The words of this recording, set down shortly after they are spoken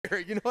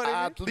here. You know what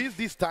I mean? At least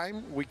this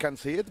time we can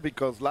see it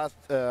because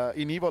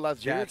in Evo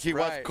last year he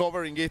was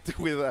covering it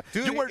with.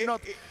 Dude,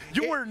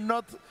 you were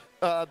not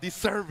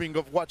deserving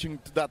of watching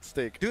that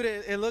stick. Dude,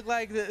 it looked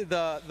like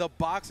the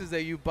boxes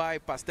that you buy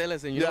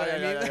pasteles and you know what I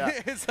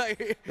mean? It's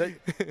like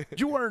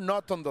you are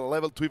not on the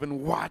level to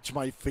even watch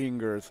my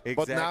fingers,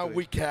 but now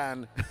we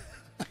can.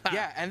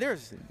 Yeah, and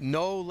there's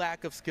no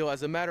lack of skill.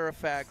 As a matter of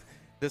fact,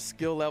 the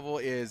skill level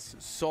is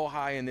so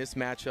high in this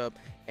matchup,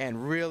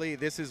 and really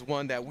this is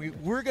one that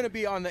we're going to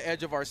be on the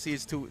edge of our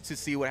seats to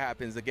see what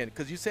happens again,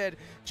 because you said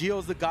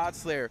Gio's the God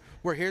Slayer,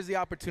 where here's the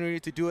opportunity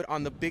to do it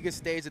on the biggest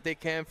stage that they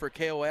can for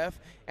KOF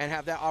and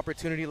have that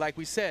opportunity, like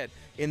we said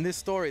in this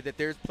story, that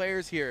there's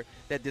players here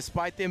that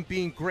despite them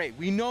being great,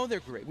 we know they're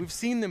great, we've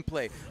seen them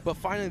play, but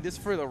finally this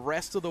for the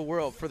rest of the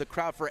world, for the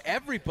crowd, for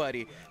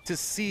everybody to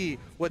see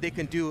what they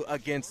can do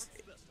against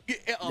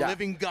a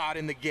living God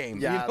in the game.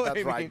 Yeah, you know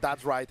that's right,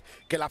 that's right.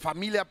 Que la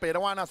familia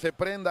peruana se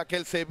prenda, que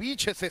el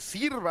ceviche se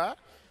sirva,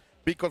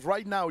 because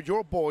right now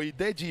your boy,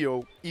 De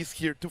Gio, is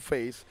here to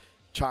face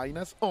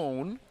China's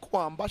own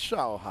Kwamba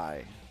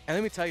Shanghai. And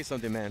let me tell you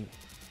something, man.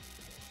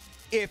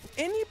 If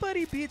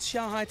anybody beats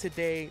Shanghai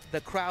today, the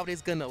crowd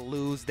is going to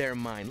lose their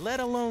mind, let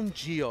alone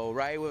Gio,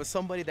 right? With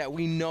somebody that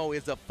we know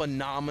is a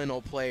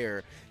phenomenal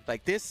player.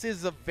 Like, this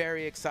is a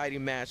very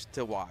exciting match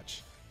to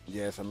watch.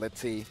 Yes, and let's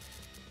see.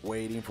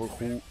 Waiting for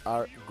who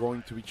are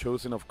going to be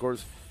chosen, of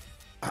course.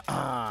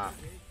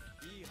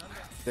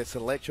 The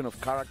selection of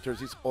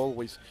characters is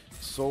always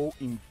so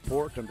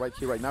important right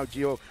here, right now.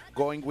 Gio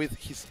going with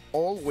his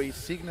always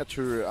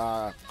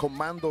signature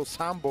Commando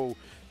Sambo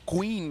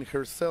queen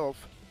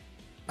herself.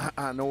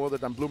 No other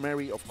than Blue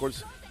Mary, of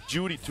course,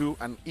 Judy too,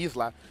 and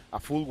Isla, a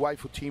full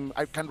waifu team.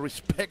 I can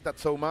respect that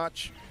so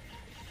much.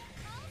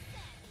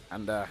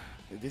 And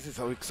this is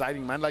so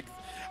exciting, man. Like,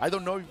 I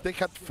don't know if they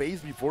had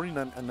faced before in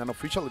an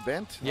official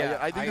event. Yeah,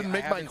 I didn't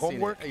make my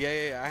homework.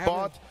 Yeah.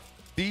 But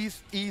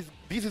this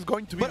is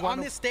going to be. But on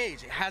this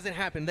stage, it hasn't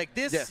happened. Like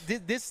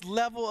this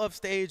level of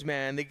stage,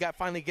 man. They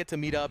finally get to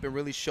meet up and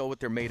really show what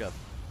they're made of.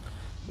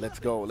 Let's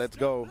go. Let's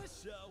go.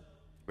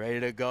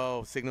 Ready to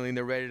go. Signaling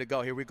they're ready to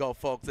go. Here we go,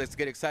 folks. Let's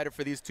get excited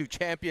for these two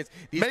champions.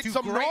 These Make two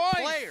some great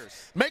noise.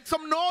 players. Make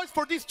some noise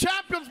for these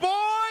champions,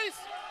 boys!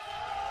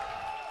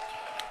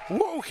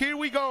 Whoa! Here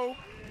we go.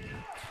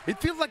 It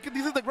feels like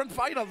this is the grand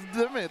final,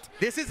 damn it.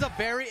 This is a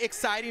very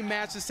exciting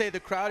match to say. The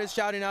crowd is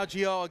shouting out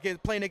Gio again,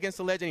 playing against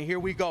the legend.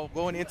 Here we go,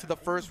 going into the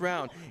first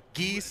round.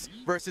 Geese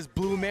versus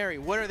Blue Mary.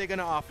 What are they going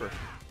to offer?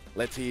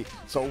 Let's see.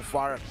 So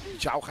far,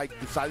 Shanghai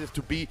decided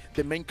to be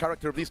the main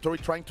character of this story,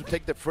 trying to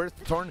take the first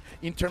turn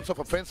in terms of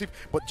offensive.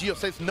 But Gio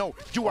says, no,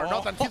 you are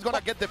not, and he's going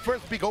to get the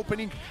first big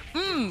opening.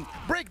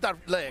 Break that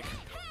leg.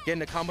 Getting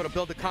the combo to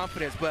build the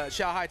confidence, but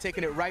Shanghai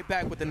taking it right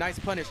back with a nice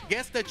punish.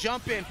 Gets the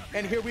jump in,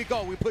 and here we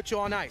go. We put you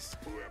on ice.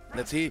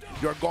 Let's see,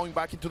 you're going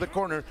back into the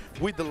corner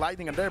with the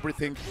lightning and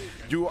everything.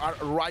 You are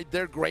right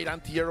there, great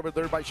anti-air over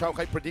there by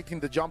Shanghai, predicting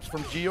the jumps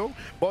from Gio,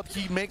 but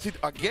he makes it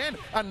again,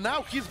 and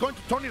now he's going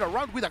to turn it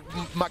around with a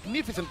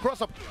magnificent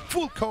cross-up,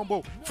 full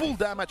combo, full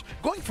damage,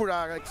 going for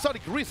an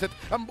exotic reset.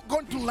 I'm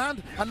going to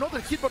land another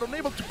hit, but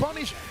unable to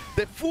punish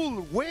the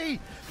full way.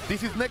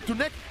 This is neck to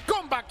neck.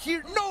 Come back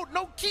here.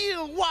 No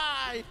kill.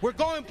 Why? We're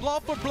going blow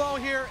for blow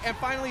here, and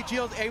finally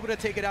Gio's able to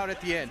take it out at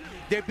the end.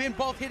 They've been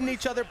both hitting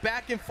each other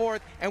back and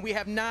forth, and we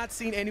have not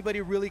seen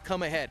anybody really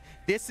come ahead.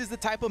 This is the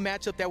type of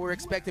matchup that we're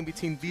expecting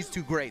between these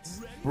two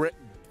greats.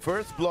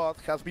 First blood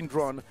has been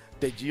drawn.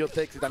 The Gio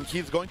takes it, and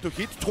he's going to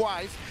hit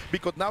twice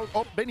because now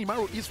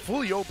Benimaru is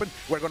fully open.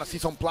 We're going to see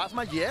some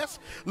plasma, yes.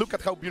 Look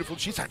at how beautiful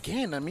she's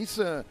again. A miss,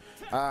 an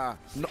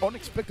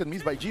unexpected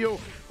miss by Gio.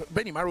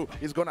 Benimaru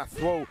is going to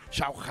throw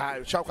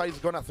Shanghai. Shanghai is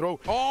going to throw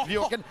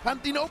Gio again.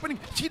 And in opening,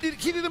 he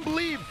didn't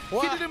believe.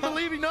 Wow. He didn't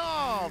believe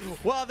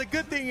enough. Well, the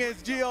good thing is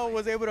Gio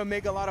was able to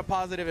make a lot of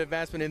positive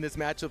advancement in this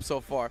matchup so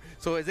far.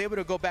 So he's able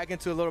to go back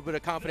into a little bit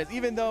of confidence,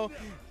 even though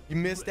he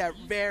missed that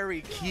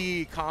very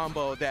key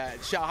combo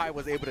that Shanghai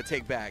was able to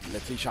take back.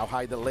 Let's see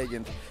Shanghai, the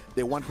legend,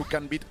 the one who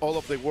can beat all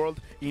of the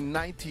world in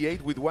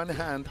 98 with one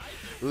hand.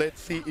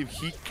 Let's see if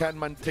he can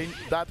maintain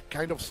that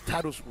kind of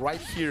status right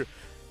here.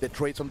 The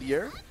trades on the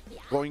air,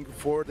 going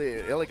for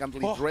the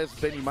elegantly dressed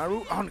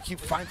Benimaru, and he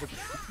finds it.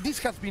 This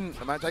has been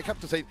a match, I have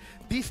to say,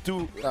 these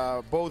two,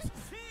 both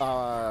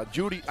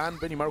Judy and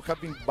Benimaru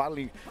have been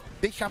battling.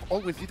 They have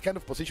always this kind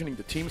of positioning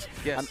the teams,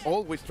 and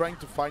always trying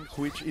to find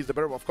which is the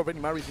better. Of course,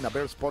 Benimaru is in a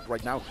better spot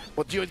right now,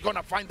 but Gio is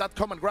gonna find that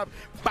command grab,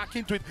 back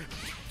into it.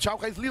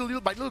 Shanghai is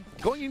little by little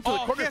going into the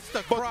corner. Gets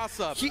the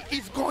cross up. He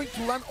is going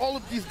to land all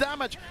of this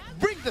damage.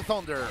 Bring the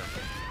thunder.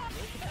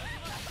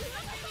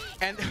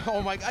 And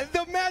oh my God,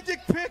 the magic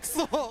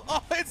pixel!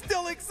 Oh, it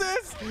still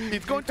exists.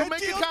 It's going to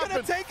make it happen. Gio's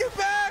gonna take it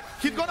back.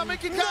 He's gonna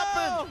make it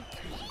happen.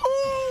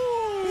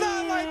 Ooh,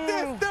 not like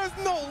this.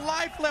 There's no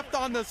life left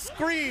on the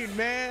screen,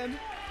 man.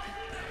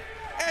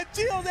 And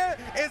Gio,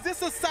 is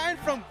this a sign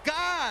from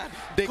God?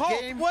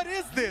 What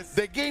is this?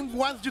 The game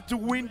wants you to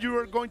win. You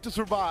are going to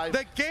survive.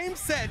 The game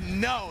said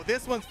no.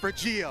 This one's for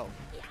Gio.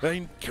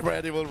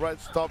 Incredible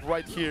stop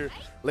right here.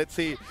 Let's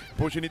see,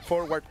 pushing it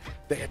forward.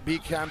 The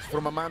big hands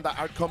from Amanda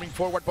are coming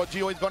forward, but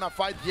Gio is gonna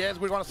fight. Yes,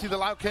 we're gonna see the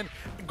Lauken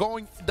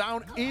going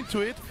down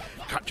into it.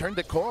 Turn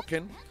the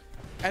Koken.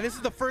 And this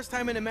is the first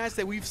time in a match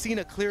that we've seen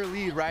a clear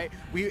lead, right?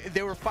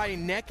 They were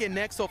fighting neck and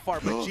neck so far,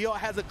 but Gio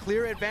has a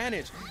clear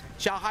advantage.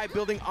 Xiaohai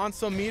building on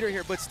some meter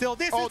here, but still,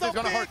 this is a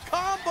big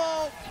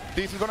combo.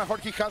 This is gonna hurt.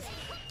 He has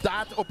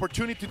that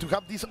opportunity to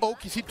have this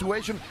Oki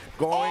situation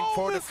going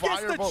for the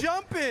fireball. Gets the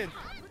jump in.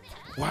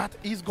 What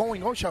is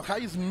going on?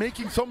 Xiaohai is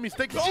making some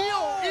mistakes.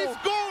 Gio is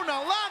gonna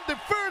land the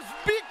first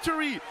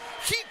victory.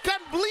 He can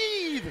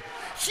bleed.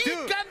 He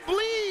can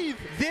bleed.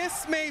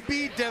 This may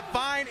be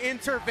divine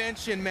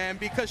intervention, man,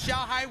 because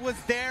Xiaohai was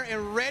there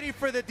and ready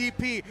for the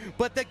DP,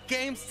 but the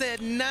game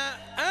said nah.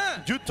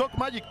 You talk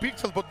magic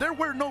pixels, but there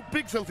were no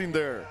pixels in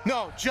there.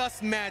 No,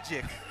 just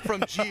magic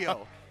from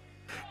Gio.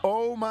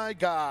 Oh my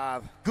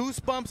God.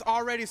 Goosebumps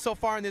already so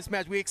far in this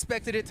match. We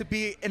expected it to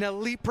be an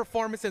elite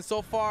performance, and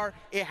so far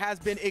it has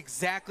been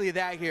exactly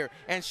that here.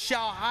 And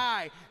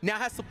Xiaohai now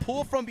has to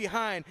pull from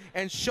behind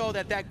and show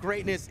that that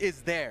greatness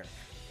is there.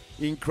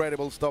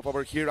 Incredible stuff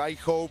over here. I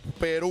hope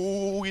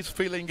Peru is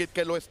feeling it,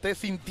 que lo esté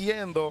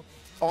sintiendo.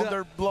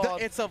 Under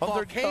blood, it's a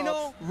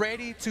volcano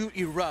ready to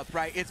erupt,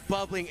 right? It's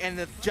bubbling, and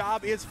the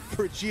job is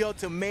for Gio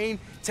to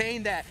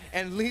maintain that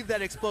and leave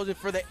that explosion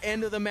for the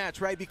end of the match,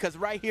 right? Because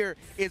right here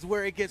is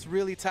where it gets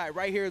really tight.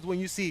 Right here is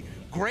when you see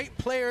great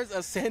players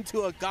ascend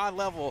to a god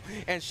level,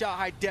 and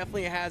Xiaohai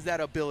definitely has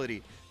that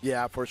ability.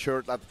 Yeah, for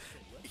sure. That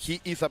he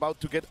is about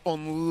to get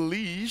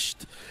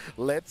unleashed.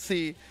 Let's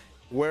see,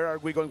 where are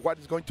we going? What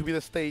is going to be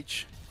the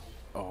stage?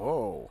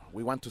 Oh,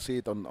 we want to see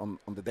it on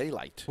the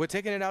daylight. We're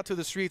taking it out to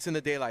the streets in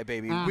the daylight,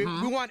 baby.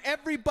 We want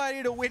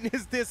everybody to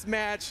witness this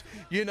match,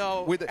 you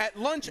know, at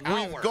lunch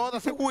hour. With God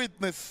as a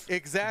witness.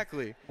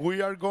 Exactly.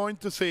 We are going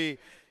to see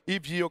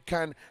if Gio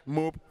can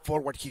move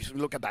forward.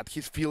 Look at that.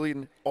 He's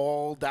feeling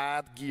all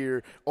that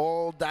gear,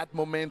 all that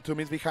momentum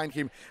is behind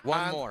him.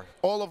 One more.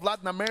 All of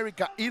Latin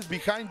America is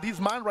behind this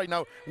man right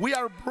now. We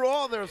are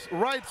brothers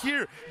right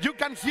here. You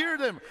can hear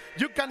them.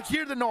 You can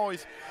hear the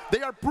noise.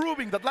 They are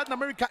proving that Latin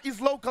America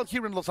is local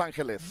here in Los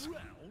Angeles.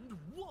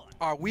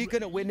 Are we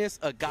going to witness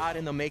a god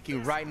in the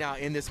making right now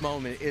in this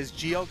moment? Is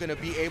Gio going to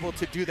be able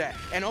to do that?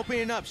 And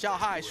opening up,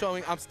 Xiaohai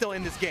showing I'm still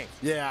in this game.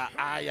 Yeah,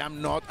 I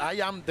am not. I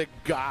am the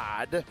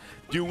god.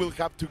 You will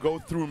have to go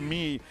through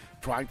me.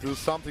 Trying to do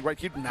something right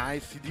here.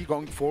 Nice CD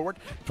going forward.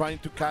 Trying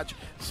to catch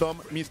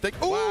some mistake.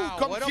 Wow,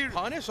 come what here. a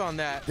punish on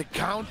that. The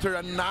counter,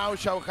 and now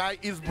Xiaohai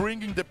is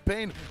bringing the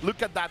pain.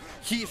 Look at that.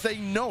 He's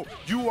saying, no,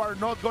 you are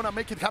not going to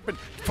make it happen.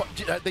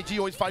 The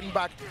Gio is fighting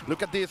back.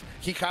 Look at this.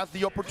 He has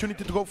the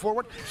opportunity to go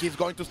forward. He's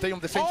going to stay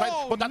on the same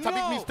side, but that's a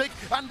big mistake.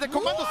 And the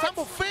Commando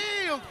Sambo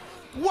failed.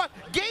 What?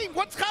 Game,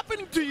 what's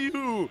happening to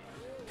you?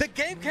 The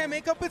game can't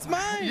make up its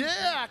mind.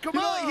 Yeah, come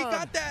on. He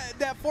got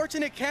that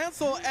fortunate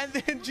cancel, and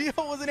then Gio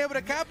wasn't able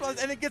to capitalize,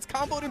 and it gets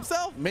comboed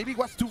himself. Maybe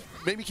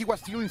he was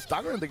still in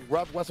stagger, and the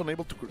grab was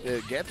unable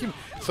to get him.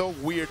 So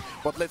weird.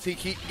 But let's see,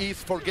 he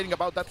is forgetting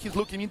about that. He's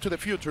looking into the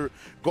future,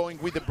 going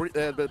with the bread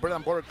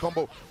and butter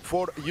combo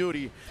for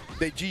Yuri.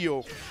 The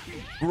Gio,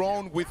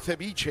 grown with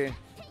ceviche,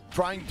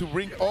 trying to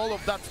bring all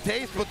of that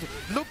taste, but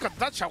look at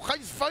that.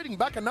 Xiaohai is fighting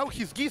back, and now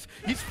he's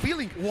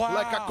feeling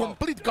like a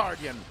complete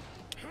guardian.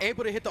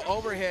 Able to hit the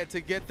overhead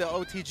to get the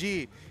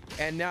OTG,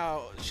 and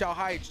now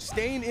Xiaohai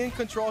staying in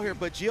control here,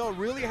 but Gio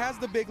really has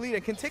the big lead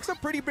and can take some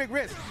pretty big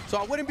risks, so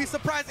I wouldn't be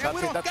surprised, and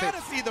we don't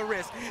gotta see the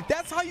risk.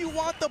 That's how you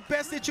want the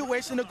best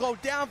situation to go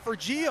down for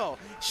Gio.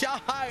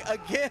 Xiaohai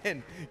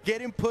again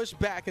getting pushed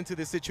back into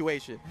this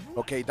situation.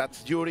 Okay,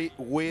 that's Yuri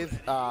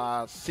with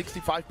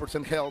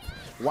 65% health,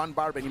 1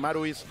 bar.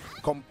 Benimaru is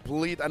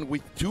complete and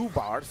with 2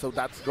 bars, so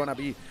that's gonna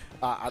be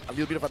a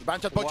little bit of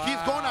advantage, but he's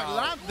gonna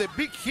land the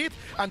big hit,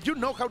 and you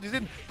know how this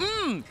is.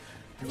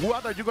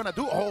 What are you gonna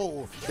do?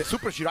 Oh, the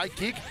super Shirai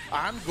kick.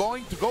 I'm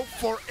going to go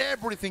for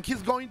everything.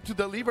 He's going to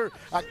deliver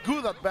a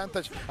good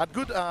advantage, a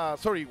good,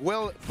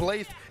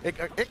 well-placed,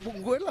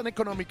 an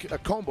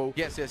economic combo.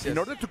 Yes. In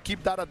order to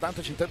keep that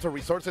advantage in terms of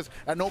resources,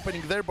 an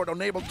opening there, but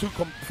unable to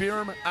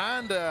confirm,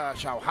 and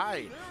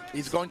Xiaohai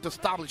is going to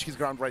establish his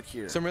ground right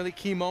here. Some really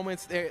key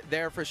moments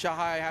there for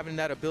Xiaohai, having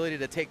that ability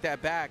to take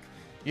that back.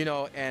 You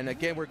know, and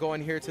again, we're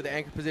going here to the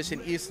anchor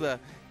position, Isla.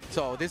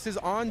 So this is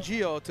on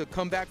Gio to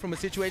come back from a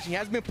situation he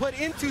has been put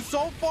into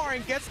so far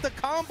and gets the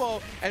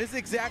combo. And this is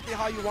exactly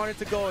how you want it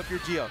to go if you're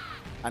Gio.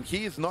 And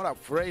he is not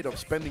afraid of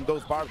spending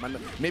those bars, man.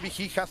 Maybe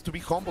he has to be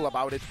humble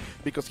about it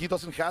because he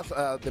doesn't have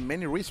the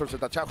many resources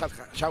that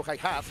Xiaohai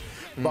has,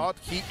 but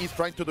he is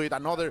trying to do it.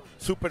 Another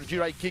super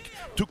Jirai kick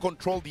to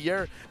control the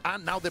air,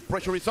 and now the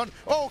pressure is on.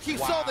 Oh, he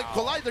saw the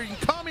collider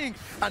incoming,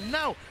 and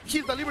now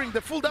he's delivering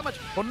the full damage,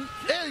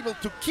 able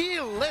to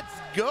kill. Let's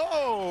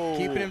go!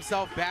 Keeping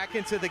himself back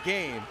into the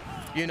game.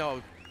 You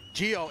know,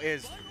 Gio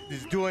is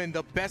doing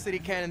the best that he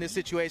can in this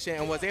situation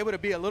and was able to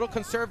be a little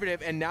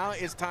conservative, and now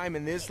it's time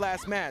in this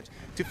last match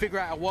to figure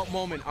out at what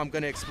moment I'm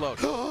going to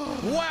explode.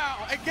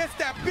 Wow, it gets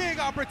that big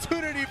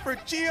opportunity for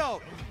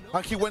Gio.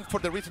 and he went for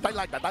the reset. I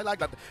like that. I like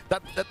that.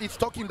 That is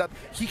talking that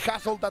he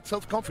has all that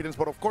self-confidence,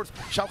 but of course,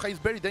 Xiaohai is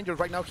very dangerous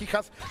right now. He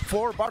has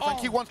 4 bars and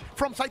he wants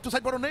from side to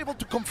side, but unable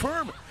to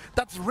confirm.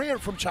 That's rare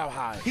from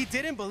Xiaohai. He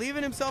didn't believe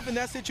in himself in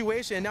that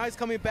situation, and now he's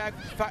coming back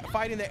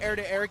fighting the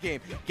air-to-air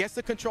game. Gets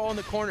the control in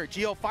the corner.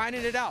 Gio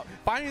finding it out,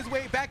 finding his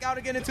way back out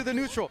again into the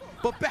neutral,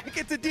 but back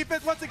into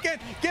defense once again.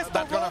 Gets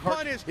the roll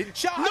punish.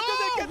 Xiaohai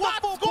doesn't get the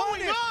full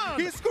punish.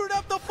 He screwed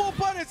up the full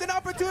punish. An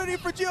opportunity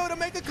for Gio to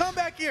make a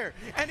comeback here,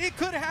 and it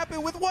could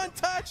happen with 1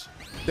 touch.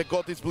 The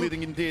gut is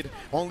bleeding indeed.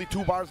 Only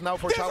 2 bars now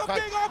for Xiaohai.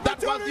 There's a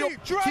big opportunity.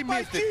 Drop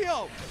by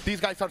Gio. These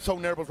guys are so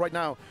nervous right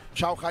now.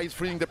 Xiaohai is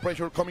feeling the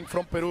pressure coming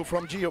from Peru,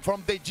 from Gio,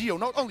 from the Gio.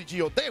 Not only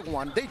Gio, they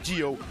won. The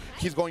Gio.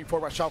 He's going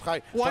forward.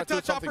 Xiaohai. 1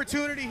 touch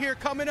opportunity here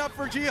coming up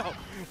for Gio.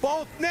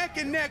 Both neck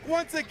and neck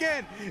once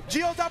again.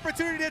 Gio's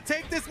opportunity to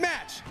take this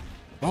match.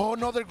 Oh,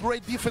 another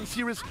great defense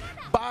series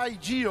by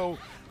Gio,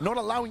 not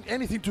allowing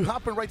anything to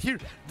happen right here.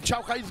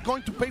 Xiaohai is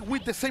going to pay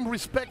with the same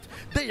respect.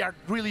 They are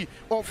really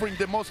offering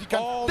the most he can.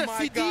 Oh the my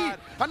CD, God.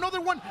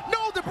 Another one.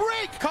 No, the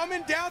break.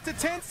 Coming down to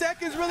 10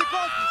 seconds, really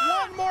close.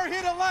 One more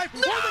hit of life.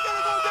 No! Where's it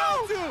gonna go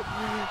down to?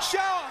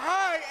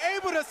 Xiaohai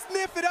able to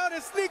sniff it out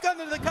and sneak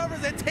under the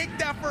covers and take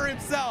that for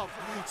himself.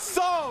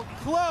 So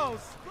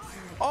close.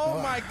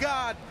 Oh my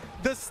God.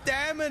 The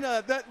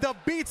stamina, the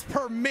beats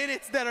per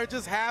minute that are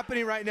just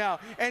happening right now.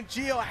 And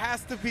Gio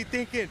has to be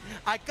thinking,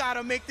 I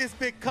gotta make this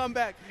big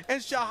comeback.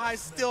 And Xiaohai's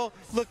still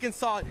looking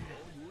solid.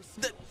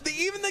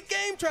 Even the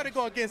game tried to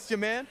go against you,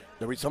 man.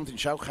 There is something.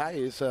 Xiaohai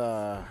is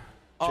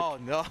oh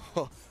no.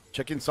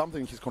 checking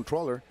something in his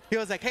controller. He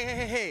was like,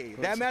 hey,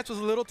 that match was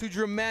a little too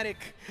dramatic.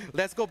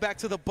 Let's go back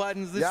to the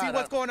buttons. Let's see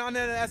what's going on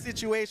in that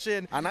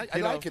situation. And I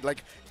like it.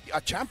 Like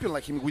a champion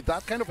like him, with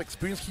that kind of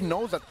experience, he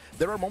knows that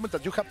there are moments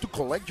that you have to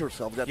collect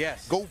yourself, that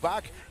go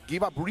back,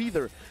 give a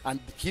breather, and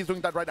he's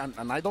doing that right.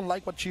 And I don't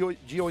like what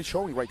Gio is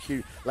showing right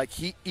here. Like,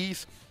 he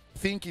is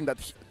thinking that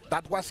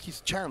that was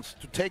his chance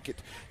to take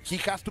it. He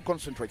has to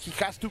concentrate. He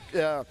has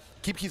to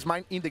keep his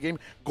mind in the game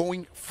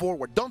going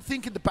forward. Don't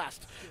think in the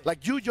past.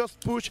 Like, you just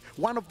push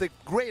one of the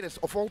greatest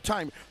of all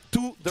time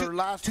to their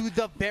last... To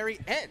the very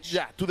edge.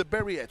 Yeah, to the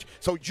very edge.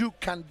 So you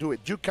can do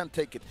it. You can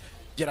take it.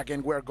 Yet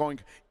again, we're going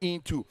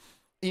into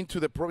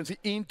the province,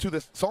 into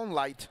the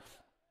sunlight,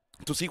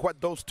 to see what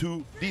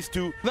these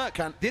two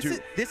can do.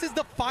 This is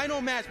the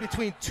final match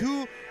between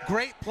two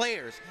great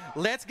players.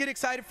 Let's get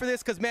excited for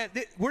this, because man,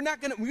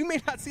 we may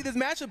not see this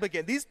matchup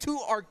again. These two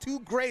are two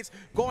greats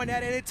going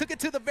at it, and it took it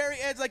to the very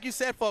edge, like you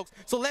said, folks.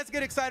 So let's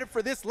get excited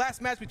for this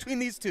last match between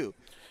these two.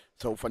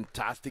 So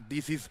fantastic.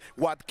 This is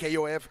what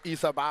KOF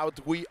is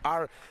about. We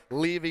are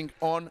living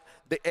on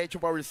the edge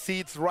of our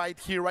seats right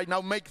here, right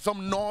now. Make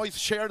some noise,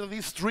 share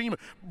this stream,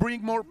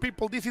 bring more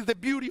people. This is the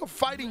beauty of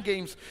fighting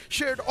games,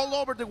 shared all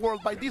over the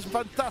world by this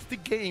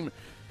fantastic game.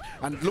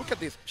 And look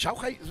at this.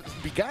 Xiaohai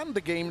began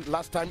the game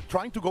last time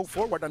trying to go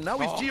forward, and now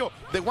it's Gio,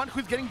 the one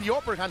who's getting the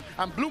upper hand.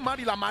 And Blue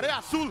Mari, La Marea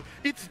Azul,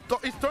 it's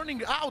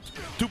turning out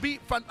to be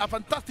a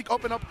fantastic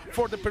open up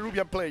for the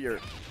Peruvian player.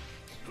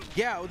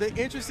 Yeah, the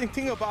interesting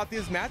thing about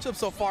this matchup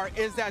so far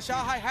is that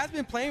Xiaohai has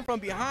been playing from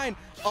behind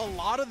a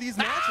lot of these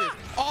matches.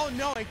 Oh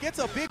no, and gets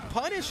a big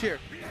punish here.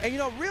 And you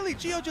know, really,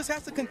 Gio just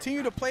has to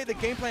continue to play the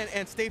game plan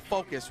and stay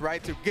focused,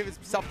 right, to give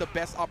himself the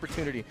best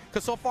opportunity.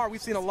 Because so far,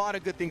 we've seen a lot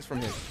of good things from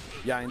him.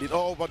 Yeah, indeed.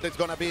 Oh, but that's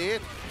gonna be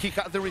it. He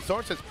has the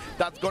resources.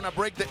 That's gonna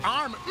break the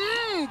arm.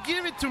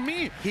 Give it to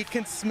me. He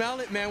can smell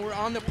it, man. We're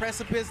on the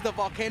precipice. The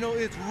volcano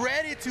is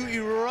ready to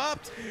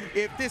erupt.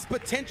 If this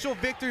potential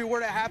victory were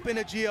to happen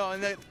to Gio,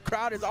 and the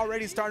crowd is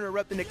already starting to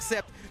erupt and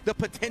accept the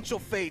potential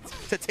fate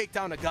to take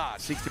down a god.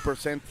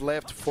 60%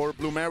 left for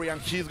Blue Mary,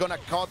 and she's gonna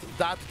cut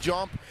that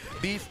jump.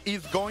 This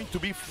is going to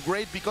be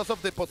great because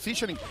of the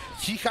positioning.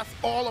 She has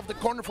all of the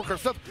corner for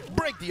herself.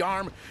 Break the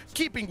arm,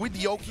 keeping with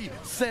the Oki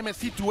Seme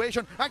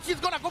situation, and he's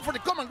gonna go for the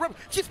command grab.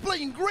 He's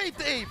playing great,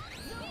 Abe.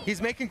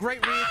 He's making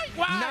great reads.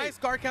 Nice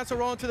guard cancel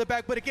rolling to the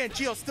back, but again,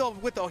 Gio still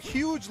with a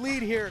huge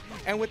lead here,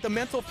 and with the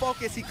mental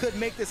focus, he could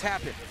make this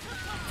happen.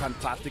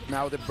 Fantastic.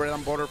 Now the bread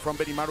and butter from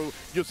Benimaru,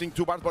 using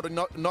 2 bars, but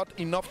not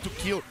enough to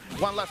kill.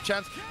 One last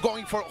chance,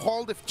 going for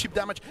all the chip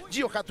damage.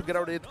 Gio had to get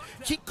out of it.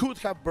 He could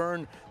have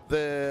burned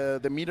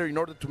the meter in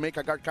order to make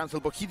a guard cancel,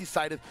 but he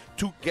decided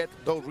to get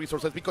those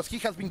resources because he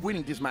has been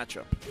winning this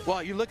matchup.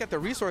 Well, you look at the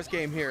resource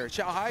game here.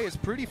 Xiaohai is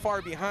pretty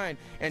far behind,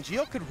 and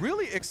Gio could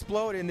really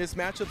explode in this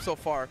matchup so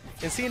far.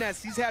 And seeing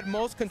as he's had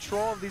most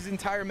control of these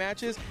entire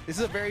matches, this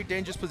is a very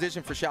dangerous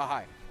position for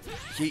Xiaohai.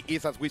 He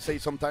is, as we say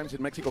sometimes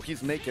in Mexico,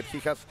 he's naked. He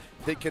has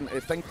taken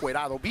está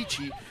encuerado,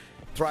 bichi,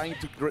 trying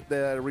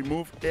to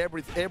remove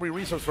every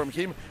resource from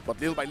him, but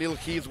little by little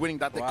he is winning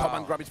that. The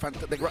command grab is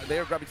the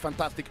air grab is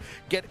fantastic.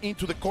 Get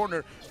into the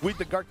corner with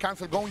the guard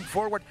cancel going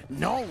forward.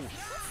 No,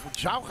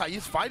 Xiaohai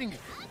is fighting.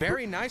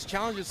 Very nice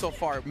challenges so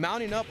far,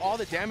 mounting up all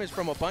the damage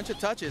from a bunch of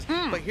touches.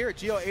 But here,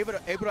 Gio able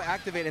to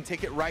activate and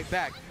take it right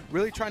back.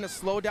 Really trying to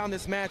slow down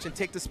this match and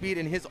take the speed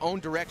in his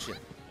own direction.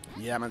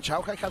 Yeah, man,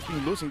 Xiaohai has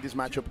been losing this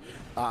matchup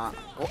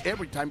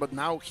every time, but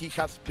now he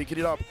has picked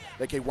it up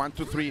like a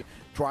 1-2-3,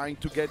 trying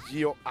to get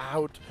Gio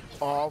out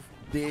of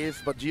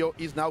this, but Gio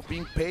is now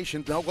being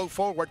patient. Now go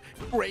forward.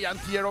 Great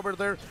anti-air over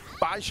there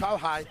by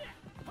Shanghai.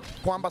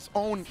 Kwamba's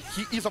own.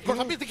 He is, of course,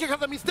 a mistake. He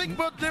had a mistake,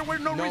 but there were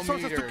no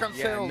resources meter. to cancel.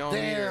 Yeah, no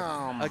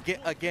Damn. meter.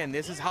 Again,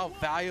 this is how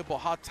valuable,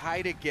 how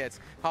tight it gets,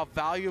 how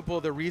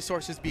valuable the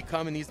resources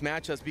become in these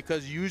matchups,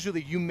 because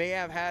usually you may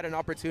have had an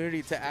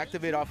opportunity to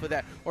activate off of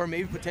that, or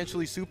maybe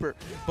potentially super,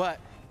 but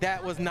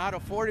that was not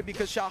afforded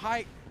because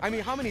Shanghai, I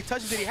mean, how many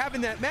touches did he have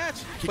in that match?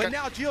 But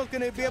now Gio's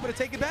going to be able to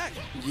take it back.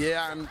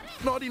 Yeah, and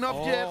not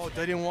enough yet. Oh,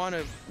 they didn't want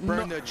to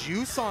burn the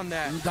juice on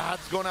that.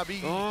 That's gonna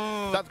be,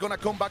 that's gonna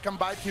come back and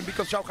bite him,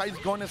 because Shanghai is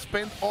gonna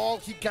spend all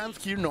he can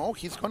here. No,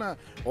 he's gonna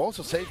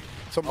also save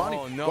some money.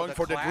 Oh, no, going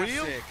for the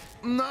grill.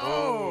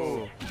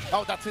 No.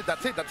 Oh, that's it.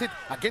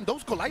 Again,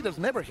 those colliders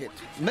never hit.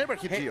 Never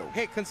hit Gio.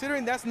 Hey,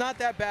 considering that's not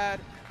that bad,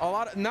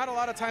 not a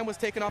lot of time was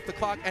taken off the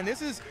clock, and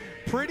this is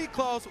pretty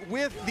close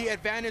with the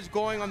advantage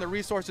going on the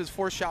resources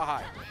for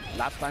Shanghai.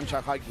 Last time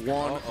Shanghai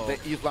won the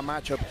Isla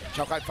matchup,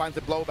 Shanghai finds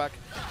the blowback.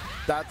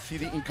 That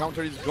CD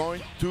encounter is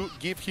going to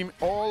give him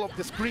all of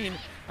the screen,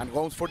 and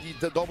goes for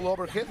the double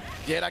overhead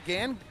yet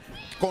again.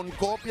 Con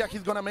copia,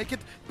 he's gonna make it.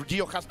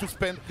 Gio has to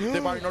spend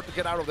the bar in order to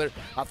get out of there.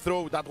 A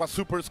throw that was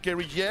super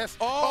scary, yes.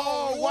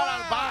 Oh, what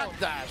wow.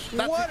 a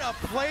backdash. What a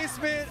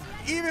placement,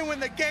 even when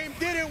the game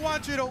didn't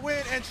want you to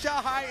win, and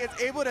Shanghai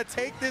is able to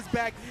take this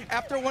back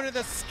after one of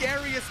the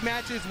scariest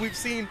matches we've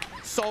seen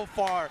so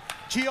far.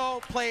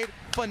 Gio played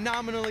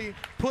phenomenally,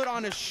 put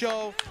on a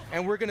show,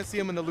 and we're gonna see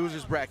him in the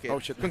losers bracket. Oh,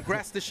 shit.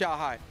 Congrats to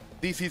Shanghai.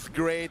 This is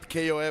great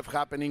KOF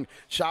happening.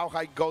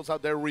 Shanghai goes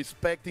out there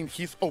respecting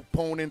his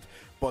opponent,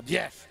 but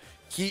yes,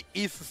 he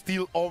is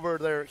still over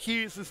there.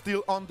 He is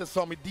still on the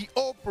summit, the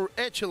upper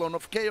echelon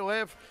of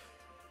KOF.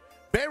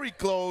 Very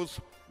close.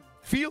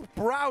 Feel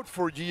proud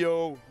for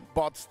Gio,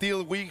 but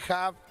still we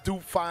have to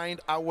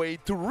find a way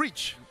to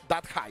reach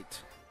that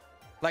height.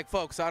 Like,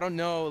 folks, I don't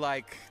know,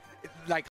 like